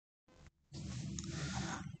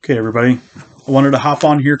Okay, everybody, I wanted to hop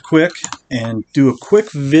on here quick and do a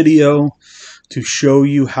quick video to show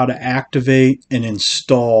you how to activate and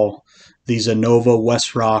install these Anova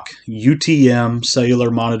Westrock UTM cellular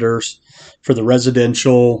monitors for the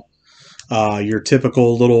residential, your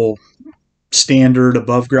typical little standard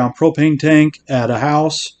above ground propane tank at a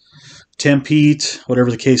house, temp heat, whatever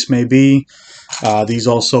the case may be. These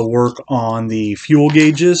also work on the fuel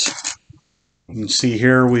gauges. You can see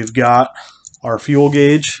here we've got our fuel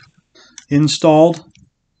gauge installed.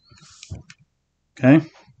 Okay,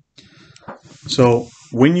 so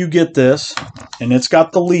when you get this and it's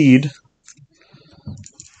got the lead,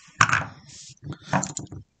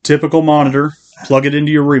 typical monitor, plug it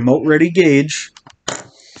into your remote ready gauge,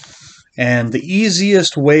 and the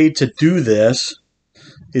easiest way to do this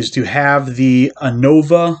is to have the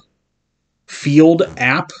Anova Field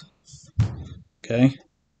app. Okay, I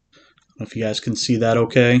don't know if you guys can see that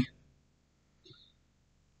okay.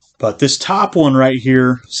 But this top one right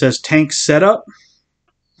here says tank setup.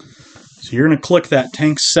 So you're going to click that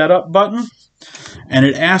tank setup button, and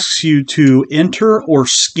it asks you to enter or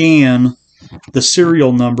scan the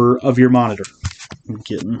serial number of your monitor. I'm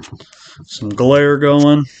getting some glare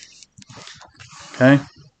going. Okay.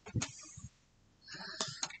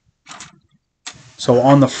 So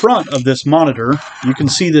on the front of this monitor, you can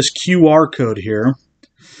see this QR code here.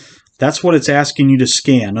 That's what it's asking you to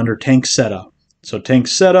scan under tank setup. So tank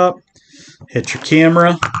setup, hit your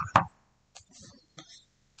camera.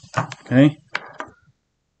 Okay.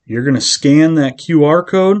 You're going to scan that QR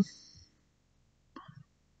code.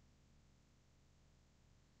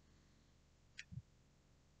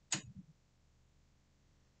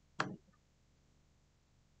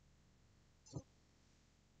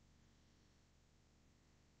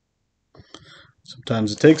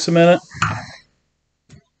 Sometimes it takes a minute.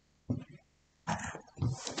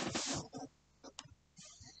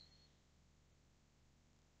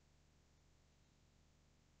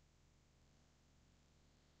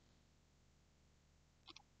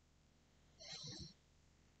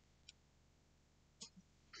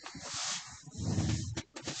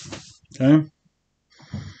 Okay.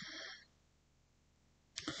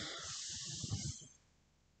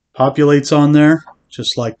 Populates on there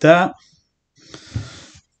just like that.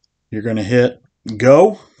 You're going to hit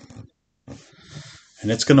go,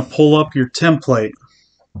 and it's going to pull up your template.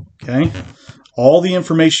 Okay. All the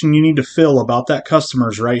information you need to fill about that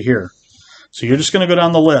customer is right here. So you're just going to go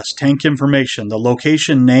down the list. Tank information, the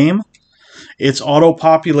location name. It's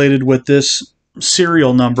auto-populated with this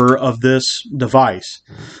serial number of this device,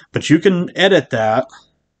 but you can edit that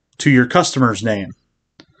to your customer's name.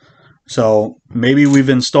 So maybe we've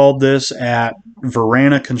installed this at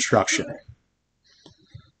Verana Construction.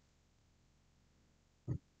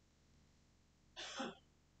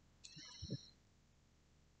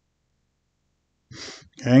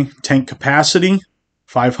 Okay, tank capacity,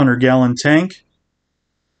 500-gallon tank.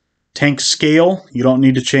 Tank scale, you don't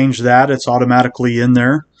need to change that. It's automatically in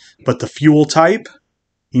there. But the fuel type,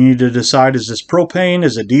 you need to decide, is this propane,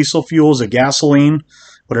 is it diesel fuel, is it gasoline,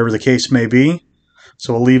 whatever the case may be.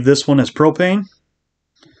 So we'll leave this one as propane.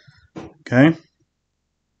 Okay.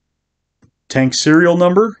 Tank serial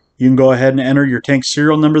number, you can go ahead and enter your tank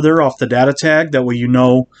serial number there off the data tag. That way you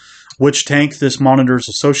know which tank this monitor is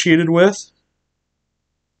associated with.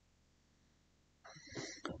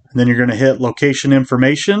 And then you're going to hit location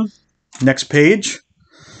information, next page.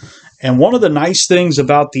 And one of the nice things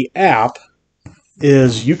about the app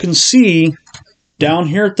is you can see down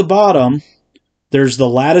here at the bottom, there's the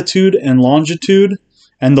latitude and longitude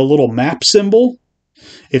and the little map symbol.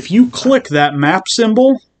 If you click that map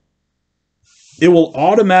symbol, it will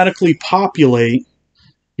automatically populate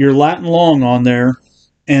your lat and long on there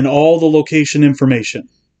and all the location information.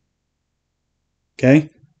 Okay?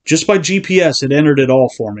 Just by GPS, it entered it all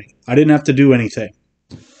for me. I didn't have to do anything.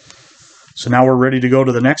 So now we're ready to go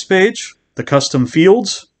to the next page, the custom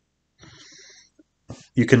fields.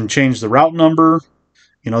 You can change the route number,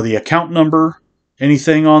 the account number,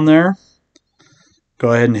 anything on there.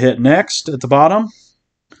 Go ahead and hit next at the bottom.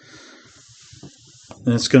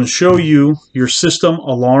 And it's going to show you your system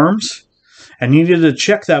alarms. And you need to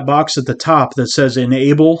check that box at the top that says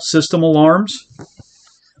enable system alarms.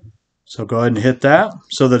 So go ahead and hit that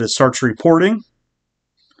so that it starts reporting.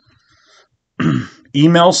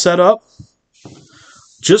 Email setup.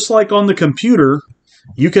 Just like on the computer,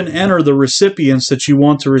 you can enter the recipients that you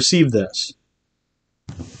want to receive this.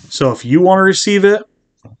 So if you want to receive it,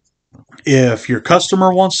 if your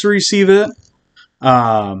customer wants to receive it,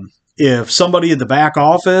 if somebody at the back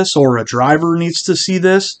office or a driver needs to see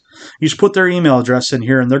this, you just put their email address in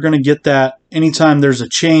here and they're going to get that anytime there's a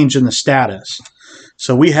change in the status.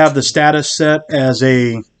 So we have the status set as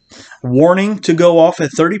a warning to go off at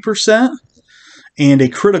 30% and a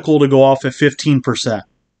critical to go off at 15%.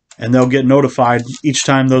 And they'll get notified each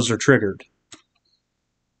time those are triggered.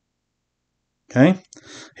 Okay,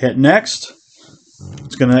 hit next.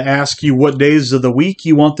 It's going to ask you what days of the week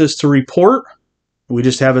you want this to report. We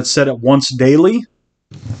just have it set at once daily.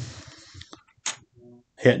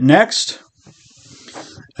 Hit next.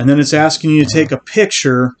 And then it's asking you to take a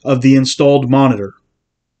picture of the installed monitor.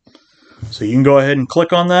 So you can go ahead and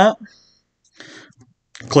click on that.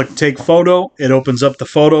 Click Take Photo. It opens up the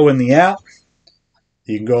photo in the app.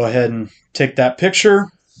 You can go ahead and take that picture.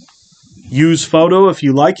 Use photo if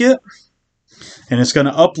you like it. And it's going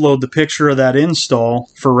to upload the picture of that install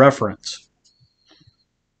for reference.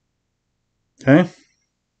 Okay.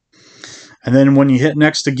 And then when you hit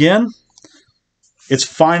next again, it's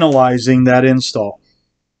finalizing that install.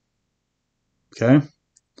 Okay.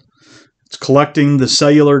 It's collecting the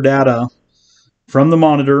cellular data from the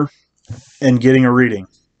monitor and getting a reading.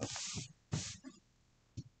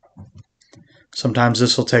 Sometimes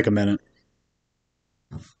this will take a minute.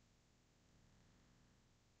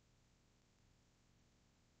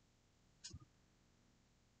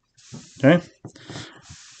 Okay.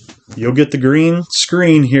 You'll get the green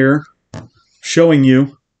screen here showing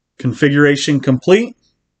you configuration complete.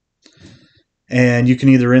 And you can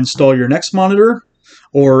either install your next monitor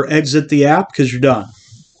or exit the app because you're done.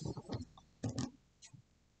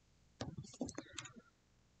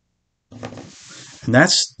 And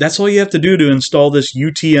that's all you have to do to install this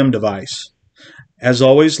UTM device. As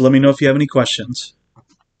always, let me know if you have any questions.